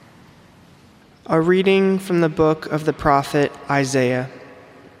A reading from the book of the prophet Isaiah.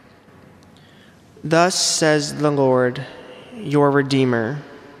 Thus says the Lord, your Redeemer,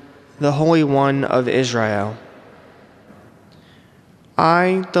 the Holy One of Israel.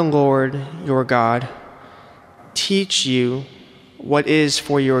 I, the Lord, your God, teach you what is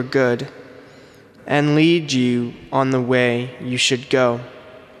for your good, and lead you on the way you should go.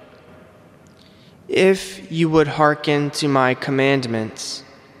 If you would hearken to my commandments,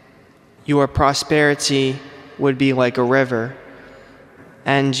 your prosperity would be like a river,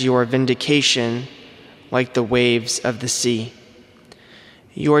 and your vindication like the waves of the sea.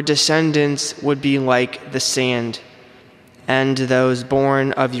 Your descendants would be like the sand, and those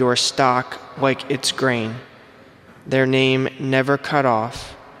born of your stock like its grain, their name never cut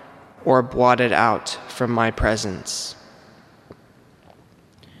off or blotted out from my presence.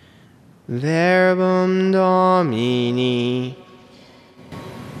 Verbum Domini.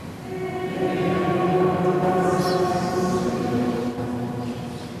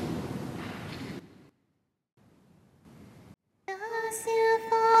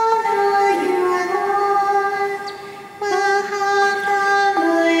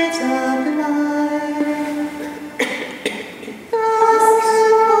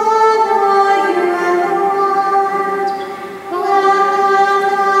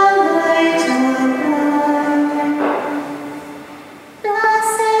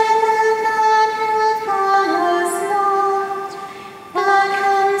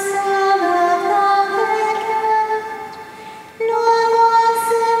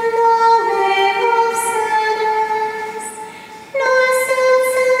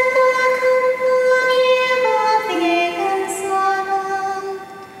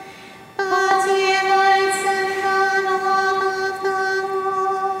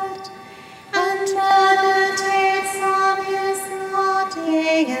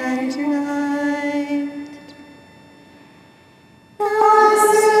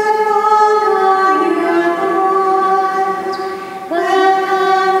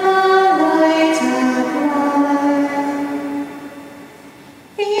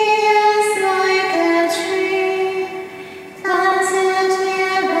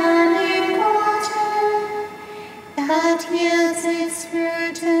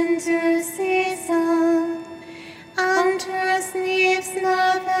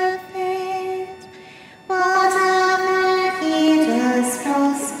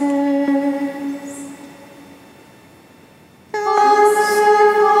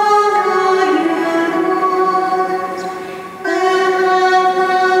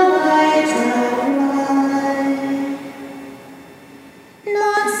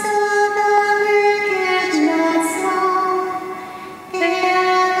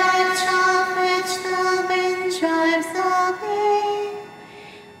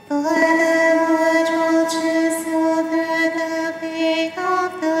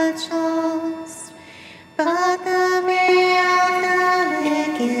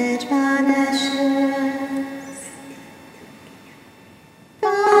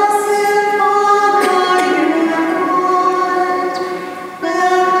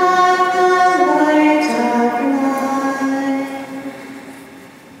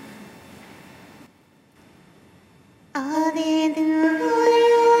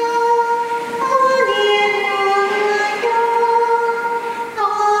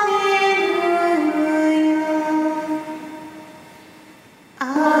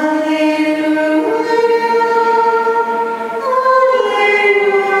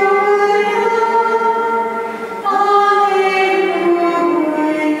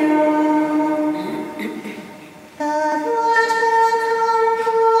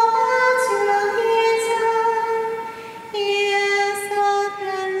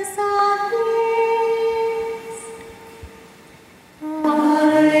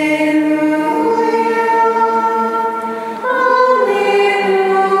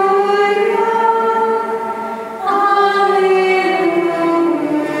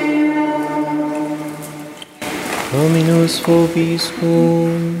 Dominus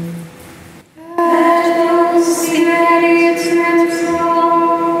vobiscum.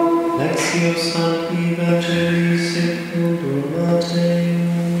 Lectio Sancti Evangelii secundum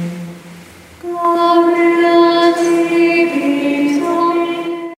Matteum. Gloria tibi,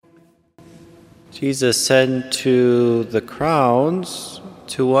 Domine. Jesus said to the crowds,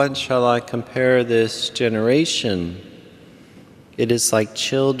 "To what shall I compare this generation? It is like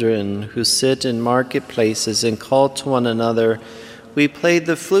children who sit in marketplaces and call to one another, 'We played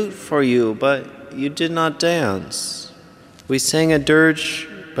the flute for you, but you did not dance. We sang a dirge,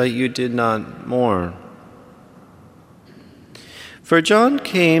 but you did not mourn.' For John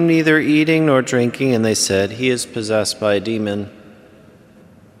came neither eating nor drinking, and they said, he is possessed by a demon.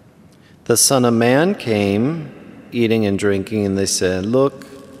 The Son of Man came eating and drinking, and they said, look,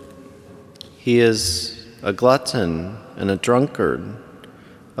 he is a glutton and a drunkard,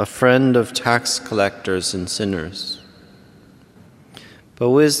 a friend of tax collectors and sinners.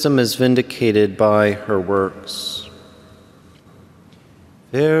 But wisdom is vindicated by her works.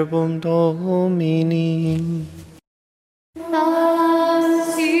 Verbum Domini.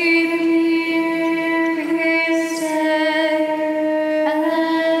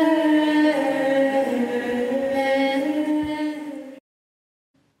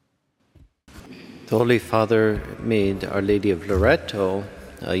 The Holy Father made Our Lady of Loreto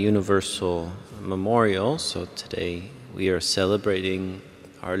a universal memorial, so today we are celebrating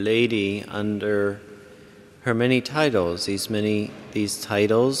Our Lady under her many titles, these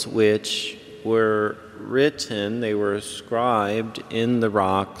titles which were written, they were inscribed in the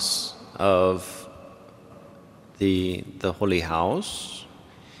rocks of the Holy House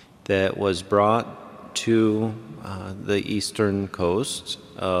that was brought to the eastern coast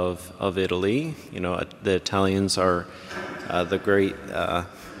of Italy. You know, the Italians are the great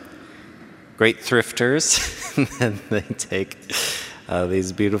thrifters, and they take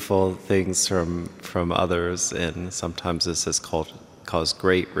these beautiful things from others, and sometimes this has caused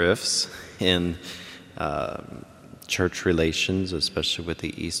great rifts in church relations, especially with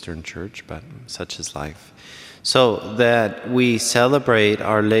the Eastern Church, but such is life. So that we celebrate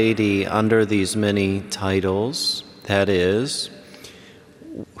Our Lady under these many titles, that is,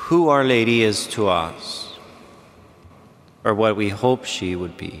 who Our Lady is to us, or what we hope she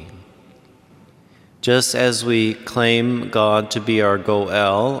would be. Just as we claim God to be our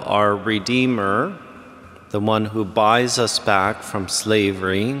Goel, our Redeemer, the one who buys us back from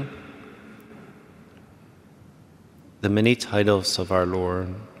slavery, the many titles of our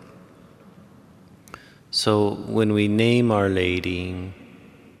Lord. So when we name Our Lady,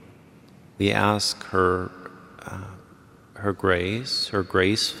 we ask her grace, her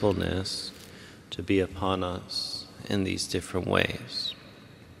gracefulness to be upon us in these different ways.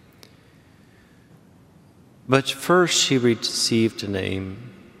 But first she received a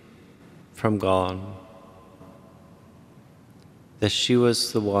name from God, that she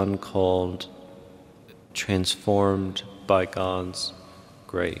was the one called transformed by God's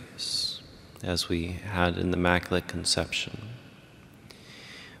grace, as we had in the Immaculate Conception.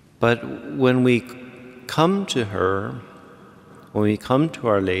 But when we come to her, when we come to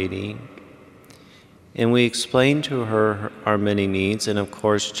Our Lady, and we explain to her our many needs, and of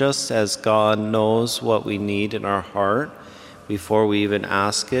course, just as God knows what we need in our heart before we even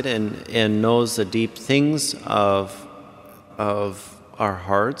ask it, and knows the deep things of our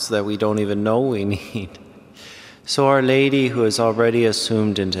hearts that we don't even know we need. So Our Lady, who is already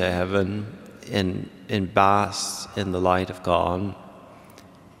assumed into heaven and basks in the light of God,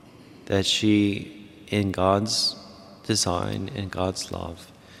 that she, in God's design, in God's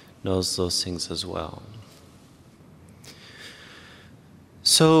love, knows those things as well.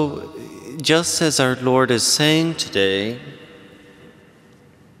 So, just as our Lord is saying today,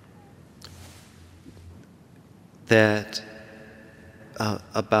 that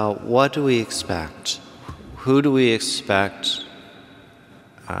about what do we expect, who do we expect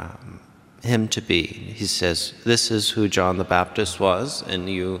him to be? He says, this is who John the Baptist was, and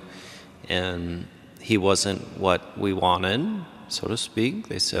he wasn't what we wanted, so to speak.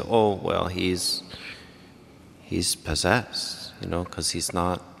 They say, oh, well, he's possessed, because he's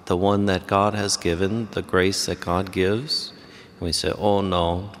not the one that God has given, the grace that God gives. And we say, oh,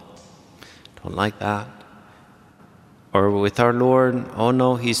 no, don't like that. Or with our Lord, oh,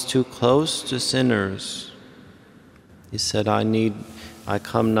 no, he's too close to sinners. He said, I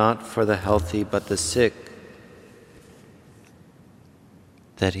come not for the healthy, but the sick.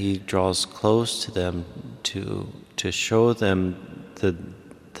 That he draws close to them to show them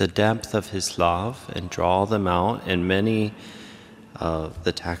the depth of his love and draw them out. And many of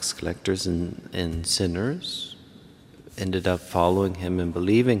the tax collectors and sinners ended up following him and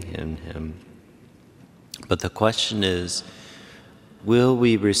believing in him. But the question is, will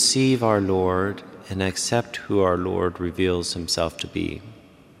we receive our Lord and accept who our Lord reveals himself to be?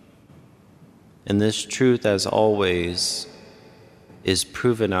 And this truth, as always, is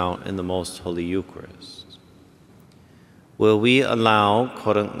proven out in the Most Holy Eucharist. Will we allow,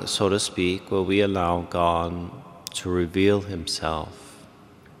 so to speak, will we allow God to reveal himself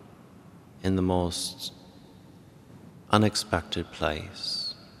in the most unexpected place?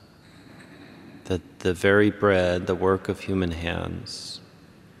 That the very bread, the work of human hands,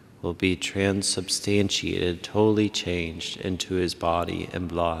 will be transubstantiated, totally changed into his body and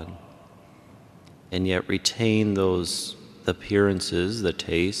blood, and yet retain those the appearances, the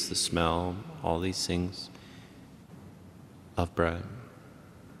taste, the smell, all these things of bread.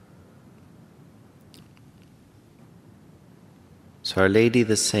 So Our Lady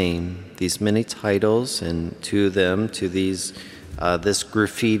the same, these many titles, and to these, this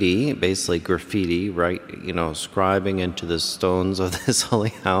graffiti, basically graffiti, right, scribing into the stones of this holy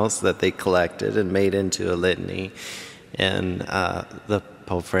house that they collected and made into a litany. And the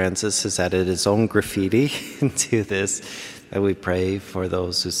Pope Francis has added his own graffiti into this, that we pray for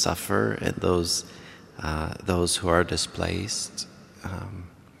those who suffer and those who are displaced.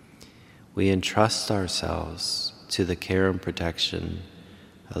 We entrust ourselves to the care and protection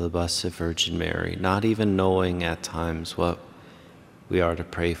of the Blessed Virgin Mary, not even knowing at times what we are to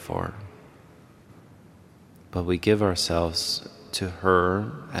pray for. But we give ourselves to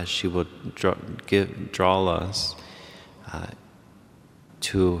her as she would draw us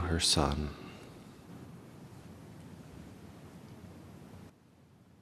to her Son.